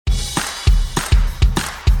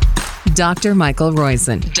Dr. Michael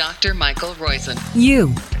Roizen. Dr. Michael Roizen.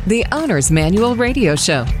 You, the Owner's Manual Radio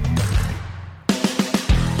Show.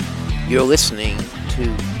 You're listening to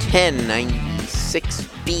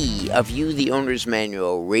 1096B of You, the Owner's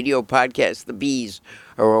Manual radio podcast. The B's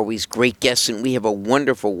are always great guests, and we have a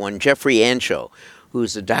wonderful one. Jeffrey Anschel,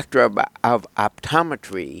 who's a doctor of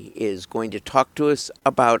optometry, is going to talk to us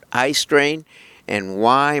about eye strain and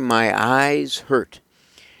why my eyes hurt.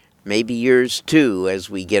 Maybe yours too as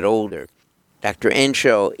we get older. Dr.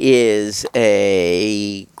 Anschel is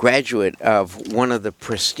a graduate of one of the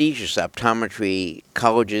prestigious optometry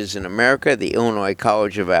colleges in America, the Illinois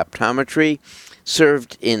College of Optometry,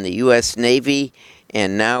 served in the U.S. Navy,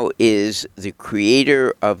 and now is the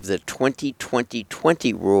creator of the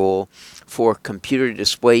 20-20-20 rule for computer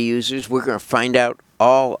display users. We're going to find out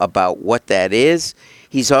all about what that is.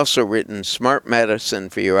 He's also written Smart Medicine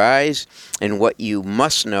for Your Eyes and What You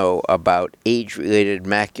Must Know About Age-Related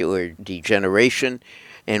Macular Degeneration.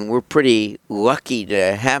 And we're pretty lucky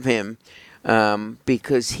to have him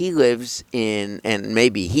because he lives in, and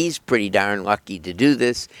maybe he's pretty darn lucky to do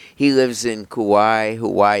this, he lives in Kauai,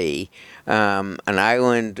 Hawaii, an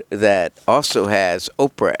island that also has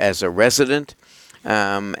Oprah as a resident,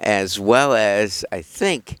 as well as, I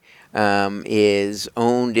think, is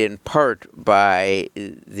owned in part by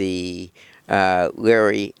the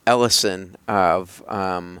Larry Ellison of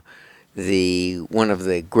one of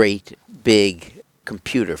the great big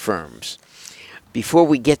computer firms. Before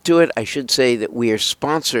we get to it, I should say that we are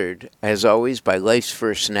sponsored, as always, by Life's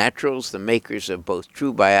First Naturals, the makers of both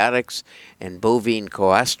True Biotics and bovine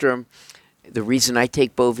colostrum. The reason I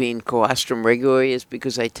take bovine colostrum regularly is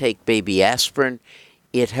because I take baby aspirin.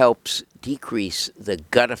 It helps decrease the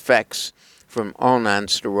gut effects from all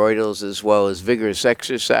nonsteroidals as well as vigorous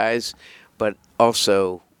exercise, but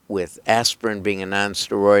also with aspirin being a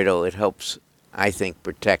nonsteroidal, it helps, I think,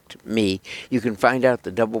 protect me. You can find out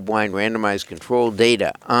the double-blind randomized control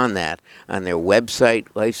data on that on their website,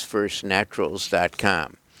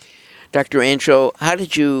 lifesfirstnaturals.com. Dr. Anschel, how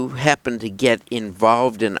did you happen to get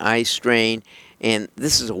involved in eye strain? And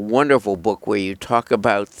this is a wonderful book where you talk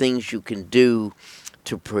about things you can do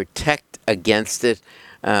to protect against it,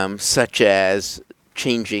 such as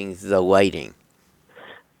changing the lighting.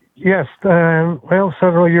 Yes. Well,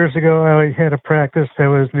 several years ago, I had a practice that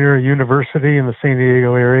was near a university in the San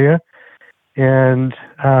Diego area, and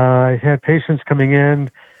I had patients coming in.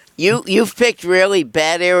 You've picked really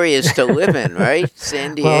bad areas to live in, right?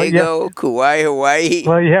 San Diego, well, yeah. Kauai, Hawaii.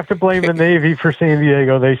 Well, you have to blame the Navy for San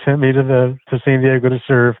Diego. They sent me to San Diego to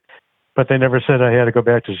serve, but they never said I had to go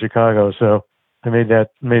back to Chicago, so I made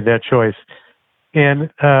that choice.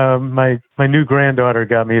 And my new granddaughter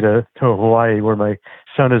got me to Hawaii, where my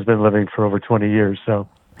son has been living for over 20 years. So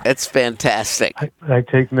that's fantastic. I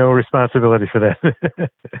take no responsibility for that.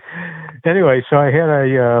 Anyway, so I had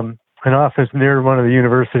an office near one of the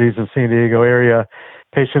universities in San Diego area.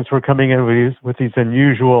 Patients were coming in with these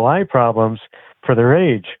unusual eye problems for their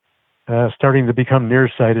age, starting to become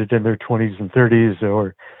nearsighted in their 20s and 30s,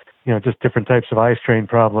 or just different types of eye strain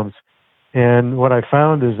problems. And what I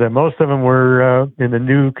found is that most of them were in the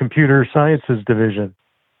new computer sciences division.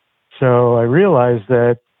 So I realized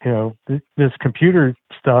that, this computer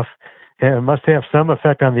stuff must have some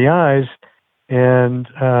effect on the eyes, and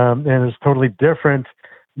it's totally different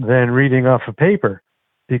than reading off of paper,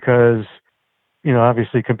 because,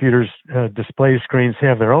 obviously computers, display screens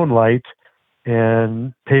have their own light,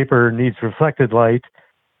 and paper needs reflected light,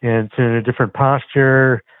 and it's in a different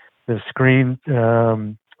posture. The screen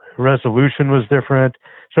resolution was different.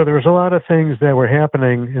 So there was a lot of things that were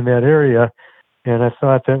happening in that area. And I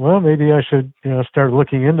thought that, well, maybe I should, start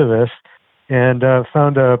looking into this, and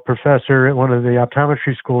found a professor at one of the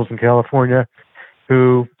optometry schools in California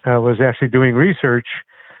who was actually doing research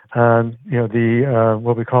on, the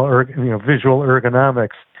what we call visual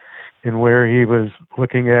ergonomics, and where he was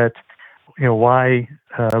looking at, why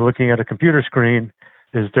looking at a computer screen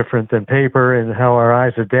is different than paper and how our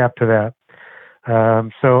eyes adapt to that.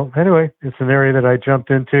 So anyway, it's an area that I jumped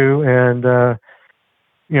into and,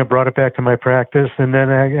 brought it back to my practice. And then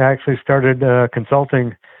I actually started a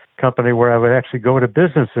consulting company where I would actually go to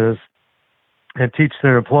businesses and teach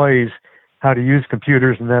their employees how to use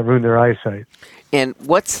computers and not ruin their eyesight. And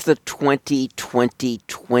what's the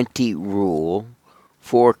 20-20-20 rule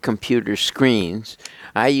for computer screens?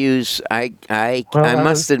 I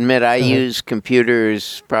must admit, I use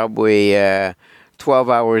computers probably 12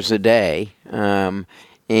 hours a day, and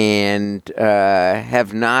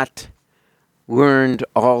have not learned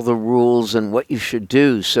all the rules and what you should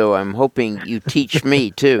do. So I'm hoping you teach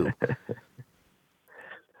me too.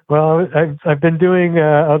 Well, I've been doing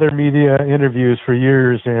other media interviews for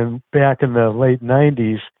years, and back in the late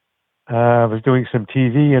 '90s, I was doing some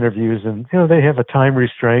TV interviews, and they have a time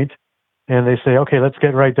restraint, and they say, okay, let's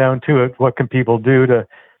get right down to it. What can people do to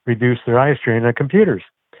reduce their eye strain on computers?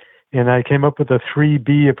 And I came up with a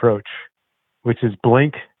 3B approach, which is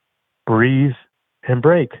blink, breathe, and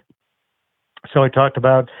break. So I talked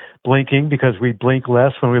about blinking because we blink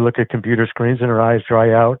less when we look at computer screens and our eyes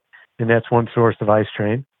dry out, and that's one source of eye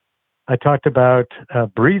strain. I talked about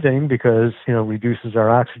breathing because reduces our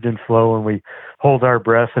oxygen flow when we hold our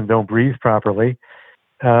breath and don't breathe properly.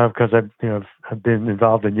 Because I've been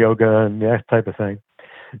involved in yoga and that type of thing.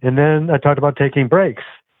 And then I talked about taking breaks,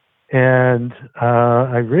 and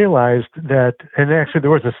I realized that, and actually there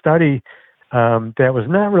was a study that was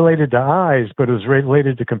not related to eyes, but it was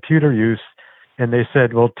related to computer use, and they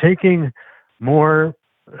said, well, taking more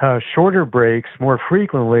shorter breaks more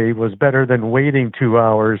frequently was better than waiting 2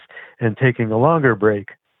 hours and taking a longer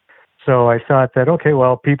break. So I thought that, okay,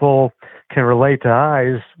 well, people can relate to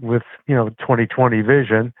eyes with, 20/20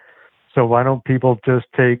 vision. So why don't people just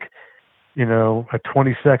take, a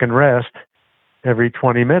 20-second rest every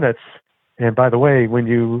 20 minutes? And by the way, when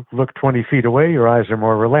you look 20 feet away, your eyes are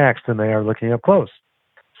more relaxed than they are looking up close.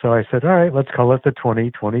 So I said, all right, let's call it the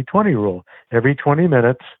 20/20/20 rule. Every 20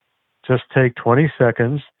 minutes, just take 20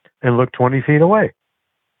 seconds and look 20 feet away,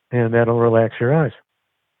 and that'll relax your eyes.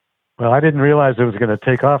 Well, I didn't realize it was going to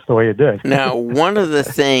take off the way it did. Now, one of the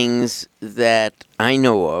things that I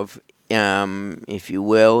know of, if you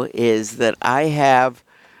will, is that I have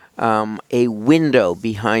a window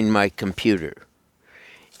behind my computer.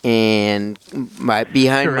 And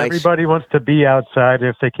everybody wants to be outside.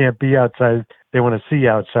 If they can't be outside, they want to see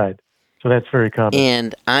outside. So that's very common.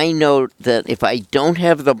 And I know that if I don't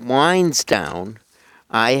have the blinds down,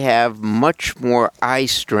 I have much more eye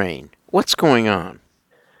strain. What's going on?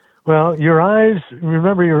 Well, your eyes,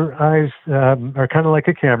 remember your eyes are kind of like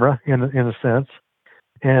a camera in a sense,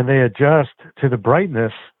 and they adjust to the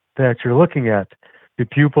brightness that you're looking at. The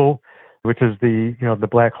pupil, which is the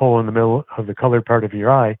black hole in the middle of the colored part of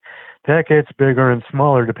your eye, that gets bigger and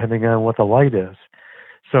smaller depending on what the light is.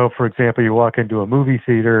 So, for example, you walk into a movie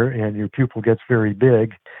theater and your pupil gets very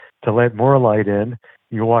big to let more light in.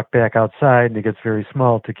 You walk back outside and it gets very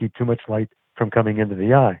small to keep too much light from coming into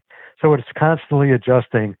the eye. So it's constantly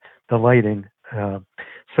adjusting the lighting.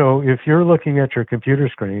 So if you're looking at your computer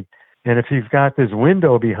screen, and if you've got this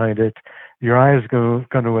window behind it, your eye is going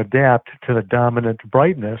to adapt to the dominant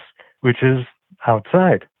brightness, which is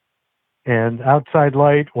outside. And outside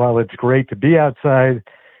light, while it's great to be outside,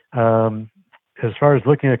 as far as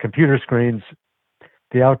looking at computer screens,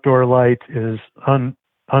 the outdoor light is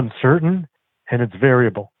uncertain and it's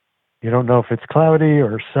variable. You don't know if it's cloudy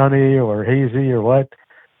or sunny or hazy or what,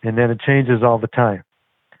 and then it changes all the time.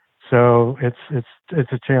 So it's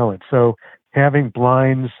a challenge. So having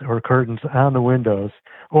blinds or curtains on the windows,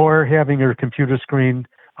 or having your computer screen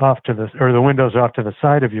the windows off to the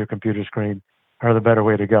side of your computer screen, are the better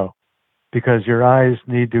way to go, because your eyes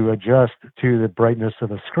need to adjust to the brightness of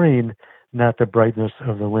the screen, not the brightness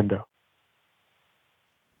of the window.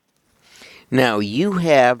 Now, you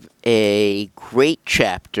have a great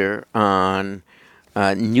chapter on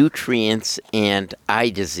nutrients and eye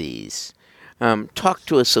disease. Talk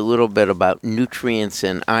to us a little bit about nutrients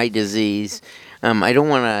and eye disease. I don't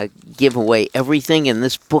want to give away everything, and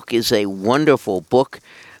this book is a wonderful book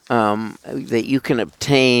that you can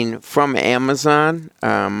obtain from Amazon.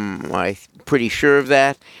 I'm pretty sure of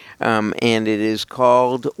that. And it is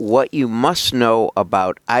called What You Must Know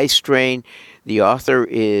About Eye Strain. The author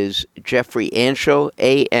is Jeffrey Anschel,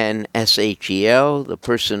 Anshel, the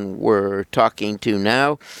person we're talking to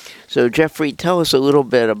now. So, Jeffrey, tell us a little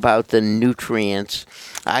bit about the nutrients.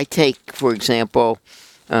 I take, for example,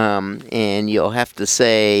 and you'll have to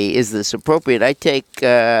say, is this appropriate? I take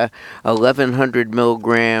 1,100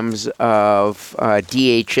 milligrams of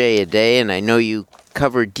DHA a day, and I know you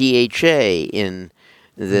cover DHA in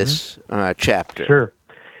this chapter. Sure.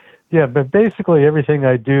 Yeah, but basically everything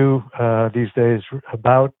I do these days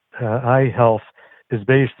about eye health is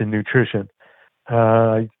based in nutrition.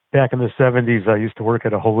 Back in the 70s, I used to work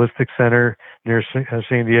at a holistic center near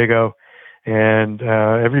San Diego, and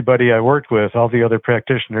everybody I worked with, all the other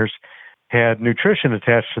practitioners, had nutrition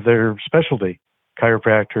attached to their specialty,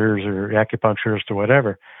 chiropractors or acupuncturists or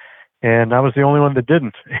whatever. And I was the only one that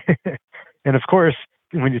didn't. And of course,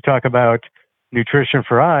 when you talk about nutrition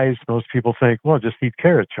for eyes, most people think, well, just eat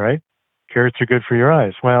carrots, right? Carrots are good for your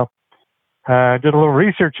eyes. Well, I did a little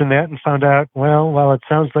research in that and found out, well, while it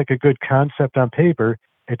sounds like a good concept on paper,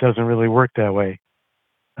 it doesn't really work that way.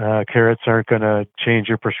 Carrots aren't going to change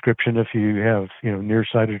your prescription if you have,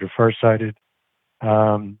 nearsighted or farsighted.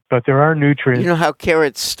 But there are nutrients. You know how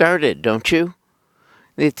carrots started, don't you?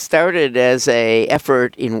 It started as a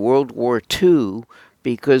effort in World War II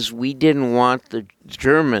because we didn't want the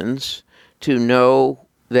Germans to know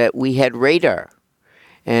that we had radar.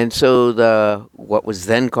 And so what was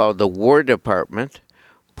then called the War Department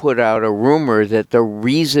put out a rumor that the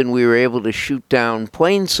reason we were able to shoot down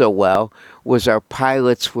planes so well was our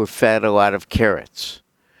pilots were fed a lot of carrots.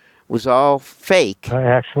 It was all fake.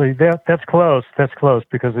 Actually, that's close. That's close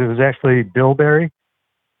because it was actually bilberry.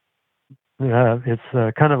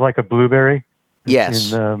 It's kind of like a blueberry.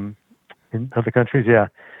 Yes. In other countries, yeah.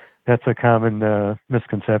 That's a common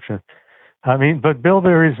misconception. I mean, but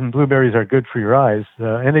bilberries and blueberries are good for your eyes.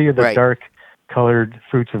 Any of the Right. dark-colored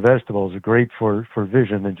fruits and vegetables are great for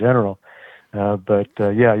vision in general. But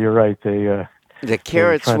yeah, you're right. The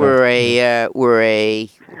carrots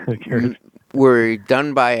were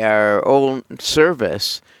done by our own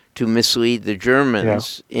service to mislead the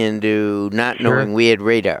Germans into not knowing we had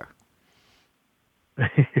radar.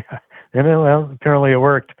 Yeah. And well, apparently it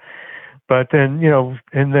worked. But then,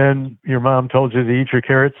 and then your mom told you to eat your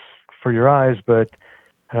carrots for your eyes, but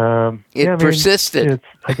it persisted.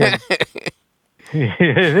 Again,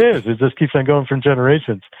 it is. It just keeps on going for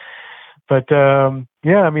generations. But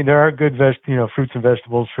yeah, I mean, there are good fruits and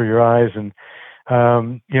vegetables for your eyes, and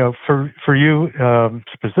for you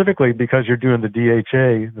specifically because you're doing the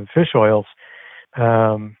DHA, the fish oils.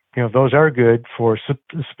 Those are good for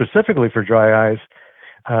specifically for dry eyes.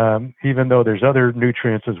 Even though there's other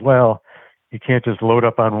nutrients as well, you can't just load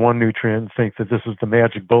up on one nutrient and think that this is the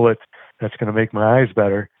magic bullet that's going to make my eyes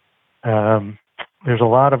better. There's a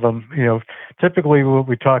lot of them. Typically what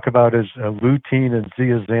we talk about is lutein and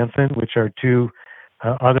zeaxanthin, which are two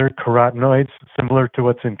other carotenoids similar to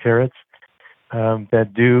what's in carrots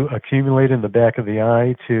that do accumulate in the back of the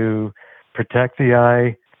eye to protect the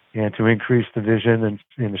eye and to increase the vision and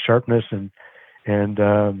the sharpness and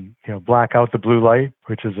block out the blue light,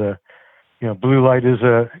 which is blue light is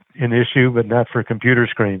an issue, but not for computer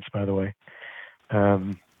screens, by the way.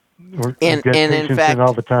 We get patients in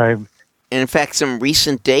all the time. And in fact, some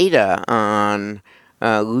recent data on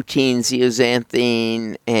lutein,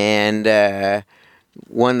 zeaxanthin, and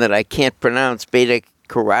one that I can't pronounce, beta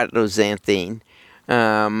carotenoxanthin,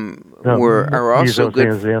 are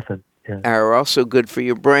also good for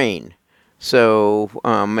your brain. So,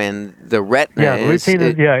 and the retina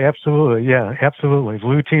absolutely.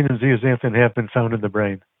 Lutein and zeaxanthin have been found in the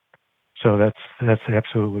brain. So that's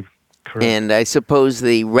absolutely correct. And I suppose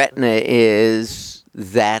the retina is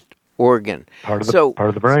that organ. Part of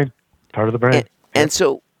the brain. And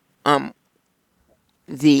so,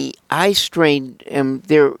 the eye strain,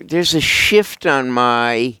 there's a shift on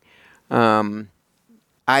my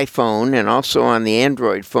iPhone and also on the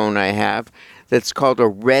Android phone I have that's called a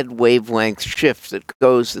red wavelength shift that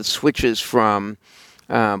switches from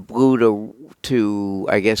blue to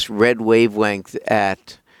I guess red wavelength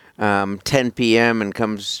at 10 p.m. and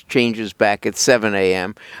changes back at 7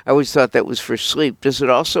 a.m. I always thought that was for sleep. Does it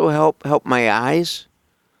also help my eyes?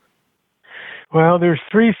 Well, there's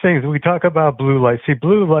three things. We talk about blue light. See,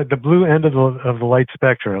 blue light, the blue end of the light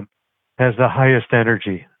spectrum has the highest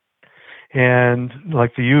energy. And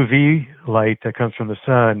like the UV light that comes from the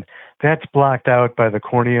sun, that's blocked out by the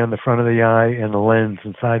cornea on the front of the eye and the lens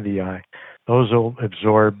inside the eye. Those will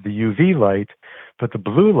absorb the UV light, but the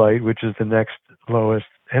blue light, which is the next lowest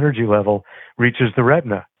energy level, reaches the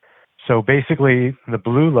retina. So basically, the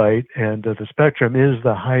blue light and the spectrum is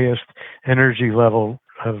the highest energy level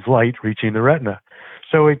of light reaching the retina.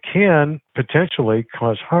 So it can potentially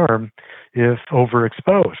cause harm if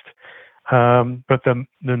overexposed. But the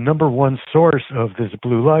number one source of this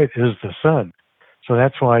blue light is the sun. So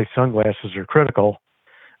that's why sunglasses are critical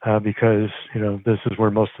because, this is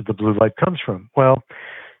where most of the blue light comes from. Well,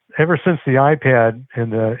 ever since the iPad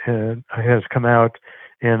has come out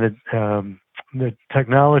and the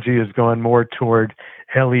technology has gone more toward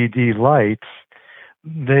LED lights,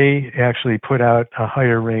 they actually put out a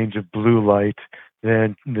higher range of blue light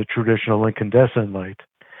than the traditional incandescent light.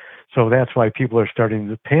 So that's why people are starting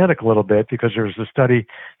to panic a little bit because there's a study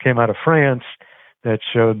came out of France that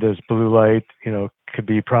showed this blue light, could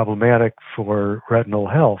be problematic for retinal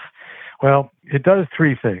health. Well, it does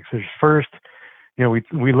three things. There's first,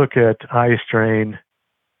 we look at eye strain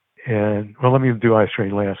and, well, let me do eye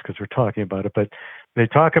strain last because we're talking about it, but they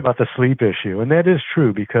talk about the sleep issue. And that is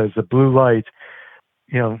true because the blue light,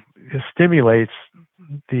 it stimulates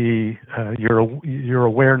your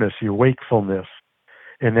awareness, your wakefulness.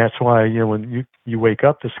 And that's why, when you wake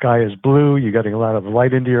up, the sky is blue, you're getting a lot of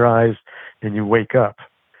light into your eyes, and you wake up.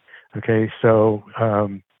 Okay, so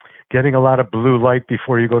getting a lot of blue light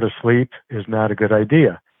before you go to sleep is not a good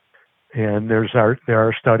idea. And there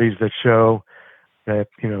are studies that show that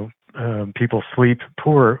people sleep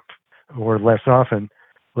poor or less often,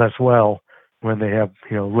 less well when they have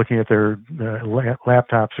looking at their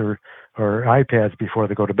laptops or iPads before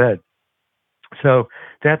they go to bed. So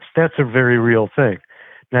that's a very real thing.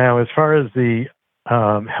 Now, as far as the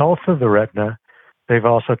health of the retina, they've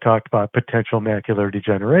also talked about potential macular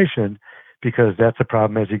degeneration because that's a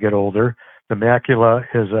problem as you get older. The macula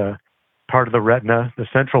is a part of the retina, the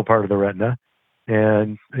central part of the retina,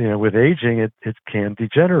 and with aging, it can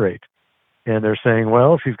degenerate. And they're saying,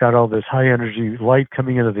 well, if you've got all this high energy light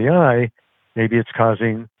coming into the eye, maybe it's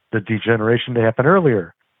causing the degeneration to happen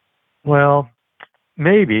earlier. Well,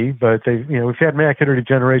 maybe, but we've had macular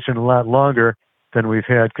degeneration a lot longer than we've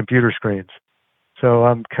had computer screens. So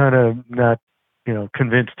I'm kind of not,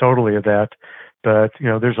 convinced totally of that. But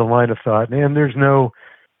there's a line of thought, and there's no,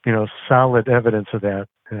 solid evidence of that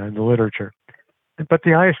in the literature. But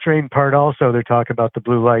the eye strain part also, they talk about the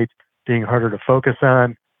blue light being harder to focus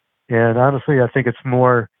on. And honestly, I think it's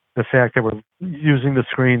more the fact that we're using the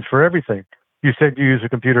screens for everything. You said you use a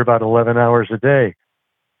computer about 11 hours a day.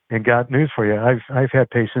 And got news for you. I've had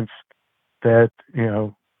patients that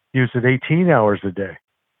use it 18 hours a day,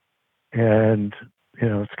 and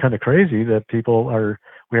it's kind of crazy that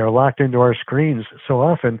we are locked into our screens so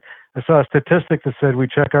often. I saw a statistic that said we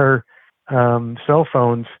check our cell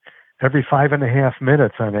phones every 5.5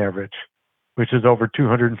 minutes on average, which is over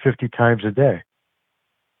 250 times a day.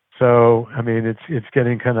 So I mean, it's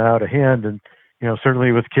getting kind of out of hand, and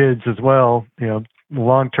certainly with kids as well.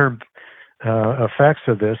 Long-term effects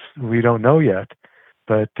of this we don't know yet,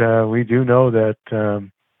 but we do know that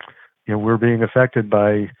we're being affected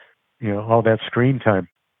by all that screen time.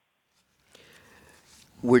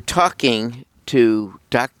 We're talking to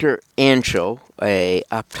Dr. Anchel, a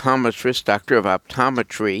optometrist, doctor of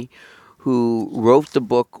optometry, who wrote the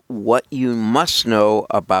book What You Must Know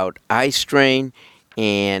About Eye Strain,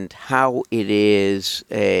 and how it is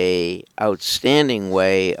a outstanding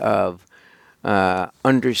way of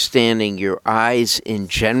understanding your eyes in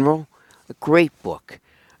general. A great book.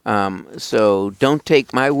 So don't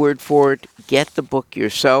take my word for it. Get the book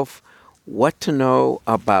yourself. What to know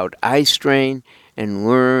about eye strain, and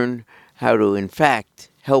learn how to, in fact,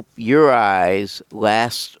 help your eyes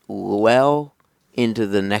last well into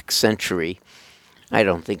the next century. I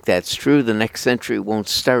don't think that's true. The next century won't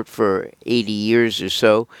start for 80 years or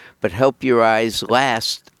so, but help your eyes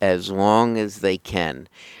last as long as they can.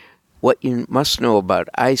 What You Must Know About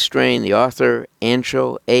Eye Strain, the author,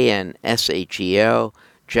 Anchel, Anshel,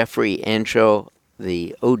 Jeffrey Anchel,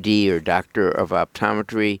 the OD or Doctor of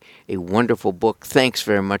Optometry. A wonderful book. Thanks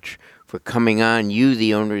very much for coming on. You,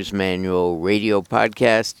 the Owner's Manual radio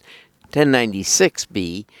podcast,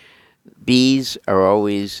 1096B. Bees are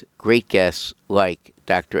always great guests like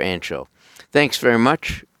Dr. Anchel. Thanks very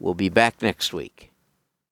much. We'll be back next week.